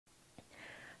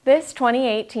This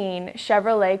 2018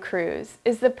 Chevrolet Cruze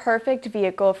is the perfect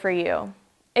vehicle for you.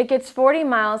 It gets 40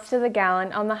 miles to the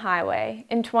gallon on the highway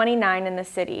and 29 in the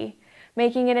city,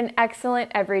 making it an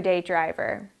excellent everyday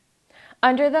driver.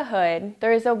 Under the hood,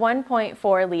 there is a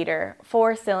 1.4-liter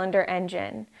four-cylinder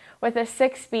engine with a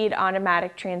 6-speed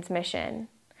automatic transmission.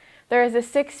 There is a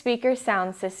 6-speaker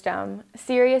sound system,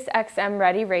 Sirius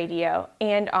XM-ready radio,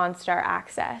 and OnStar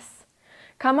access.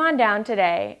 Come on down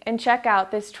today and check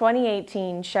out this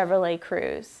 2018 Chevrolet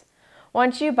Cruze.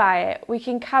 Once you buy it, we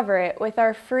can cover it with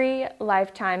our free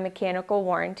lifetime mechanical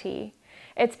warranty.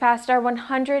 It's passed our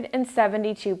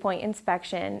 172-point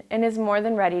inspection and is more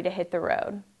than ready to hit the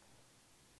road.